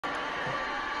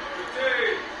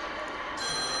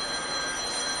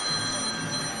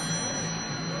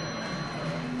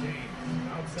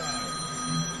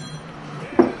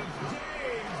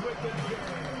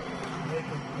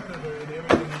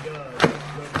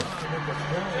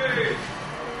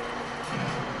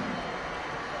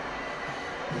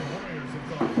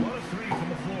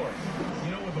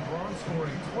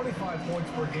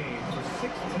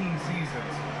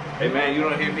Hey man, you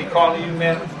don't hear me calling you,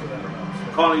 man?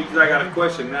 I'm calling you because I got a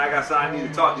question, man. I got something I need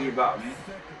to talk to you about, man.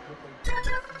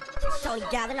 Tony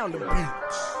Galvin on the beat.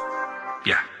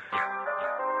 Yeah.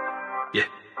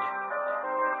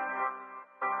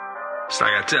 So I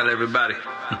gotta tell everybody,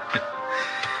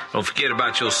 don't forget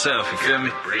about yourself, you feel me?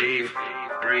 Breathe.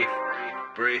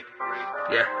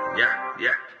 Yeah.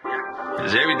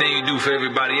 Cause everything you do for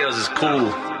everybody else is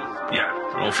cool. Yeah.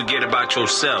 Don't forget about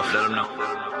yourself, let them know.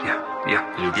 Yeah.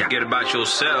 You forget about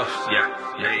yourself, you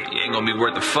ain't gonna be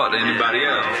worth the fuck to anybody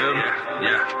else, you feel me?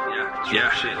 Yeah.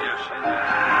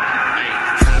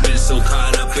 I've been so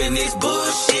caught up in this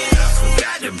bullshit, I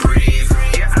forgot to breathe.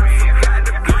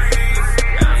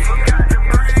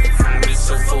 I've been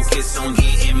so focused on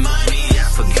getting money, I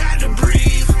forgot to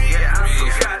breathe.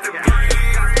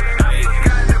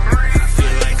 I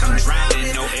feel like I'm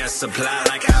drowning, no air supply,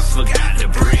 like I forgot to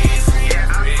breathe.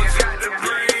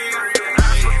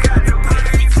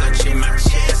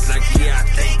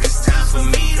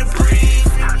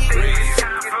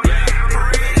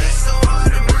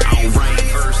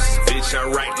 I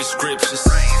write the scriptures.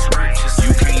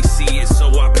 You can't see it, so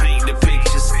I paint the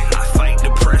pictures. I fight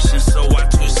depression, so I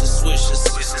twist the swishers.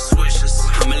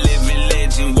 I'm a living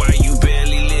legend, why you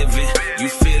barely living? You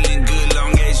feeling good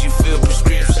long as you feel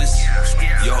prescriptions.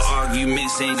 Your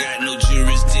arguments ain't got no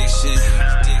jurisdiction.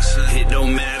 It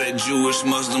don't matter, Jewish,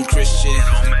 Muslim, Christian.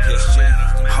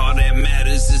 All that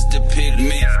matters is the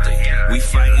pigment. We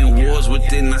fighting wars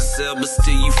within ourselves, but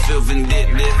still you feel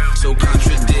vindictive. So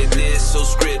contradicted, so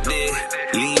scripted.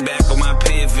 Lean back on my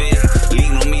pivot,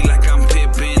 lean on me like I'm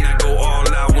Pippin. I go all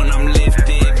out when I'm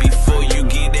lifted. Before you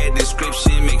get that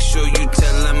description, make sure you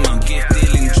tell them I'm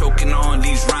gifted. And choking on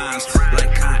these rhymes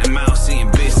like cotton mouse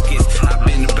eating biscuits. I've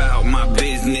been about my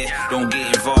business, don't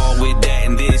get involved with that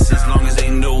and this. As long as they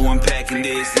know I'm packing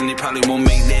this, and they probably won't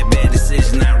make that bad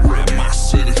decision. I rep my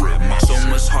city, so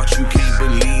much heart you can't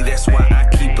believe. That's why I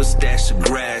keep a stash of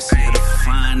grass here to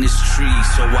find this tree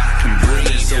so I can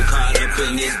breathe. So caught up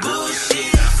in this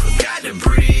bullshit, I forgot to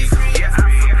breathe.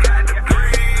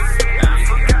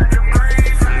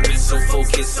 I've been so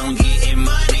focused on getting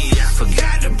money, I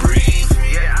forgot to breathe.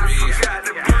 I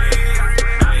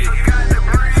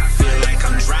feel like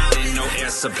I'm drowning, no air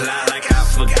supply, like I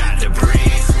forgot to breathe.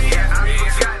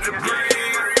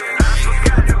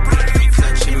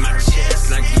 Clutching my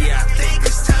chest like I think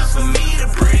it's time for me to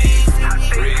breathe.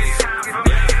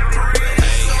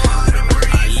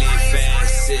 I live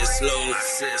fast, sit slow.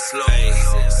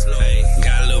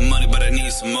 Got a little money, but I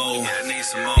need some more.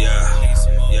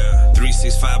 Yeah.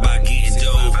 365 by getting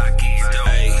dope.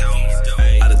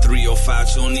 Out of 305,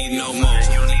 you don't need no more.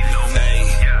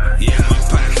 Yeah, my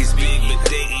pockets big, but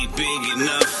they ain't big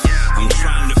enough. I'm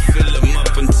trying to fill them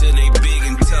up until they big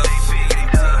and tough.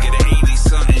 Get an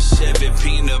 80-something Chevy,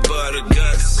 peanut butter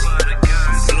guts.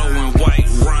 I'm blowing white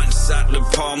runts out the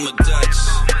Palmer Dutch.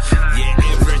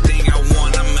 Yeah, everything I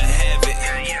want, I'ma have it.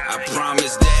 I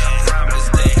promise that.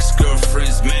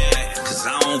 Ex-girlfriend's mad, cause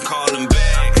I don't call them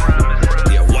back.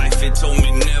 Yeah, wife had told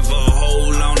me never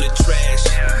hold on to trash.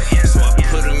 So I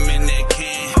put them in that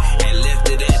can and left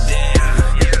it at that.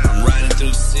 I'm riding through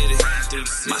the city,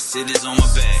 my city's on my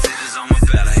back.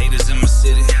 Lot of haters in my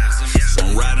city, so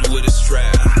I'm riding with a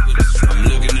strap. I'm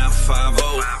looking out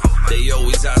 5-0, they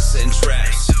always out setting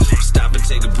traps. Stop and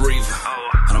take a breather,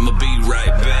 and I'ma be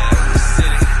right back.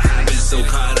 City, been so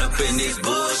caught up in this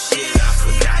bullshit, I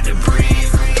forgot to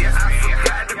breathe.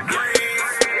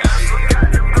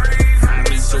 I've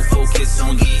been so focused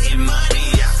on getting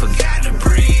money, I forgot to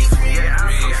breathe. I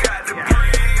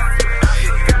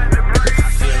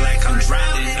feel like I'm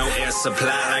drowning, no air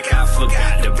supply, like I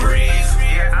forgot to breathe.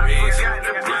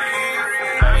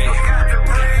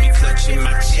 Me clutching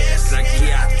my chest like I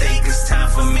think it's time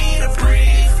for me to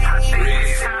breathe.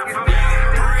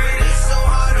 It's so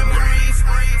hard to breathe.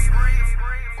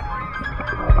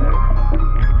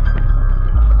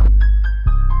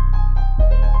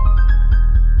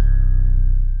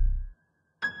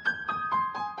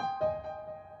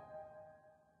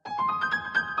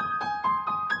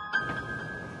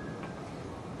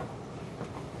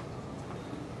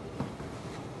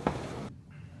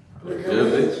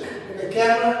 The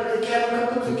camera,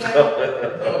 come to the camera.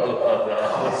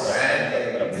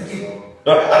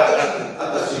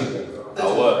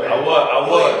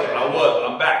 I was.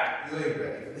 I'm back. You ain't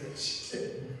ready.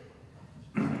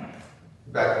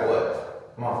 Back for what?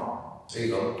 Come on. There you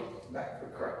go. Back for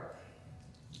crap.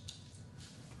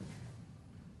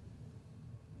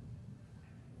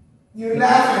 You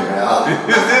laughing, bro?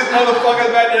 This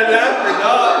motherfucker's back there laughing,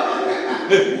 dog.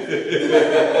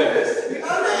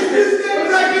 I'm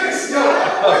not gonna stop.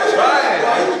 I'm trying.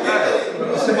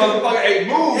 This motherfucker ain't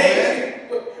moved, man.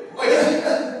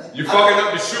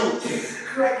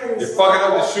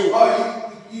 hard to shoot.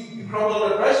 Oh, you crumble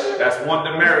under pressure? That's one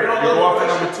demerit. You go off for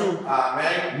number 2.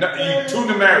 Man. No, 2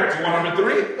 demerits. You want number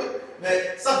 3?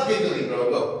 Man, stop giggling, bro.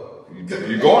 Go.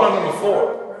 You're going on number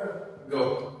 4.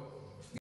 Go.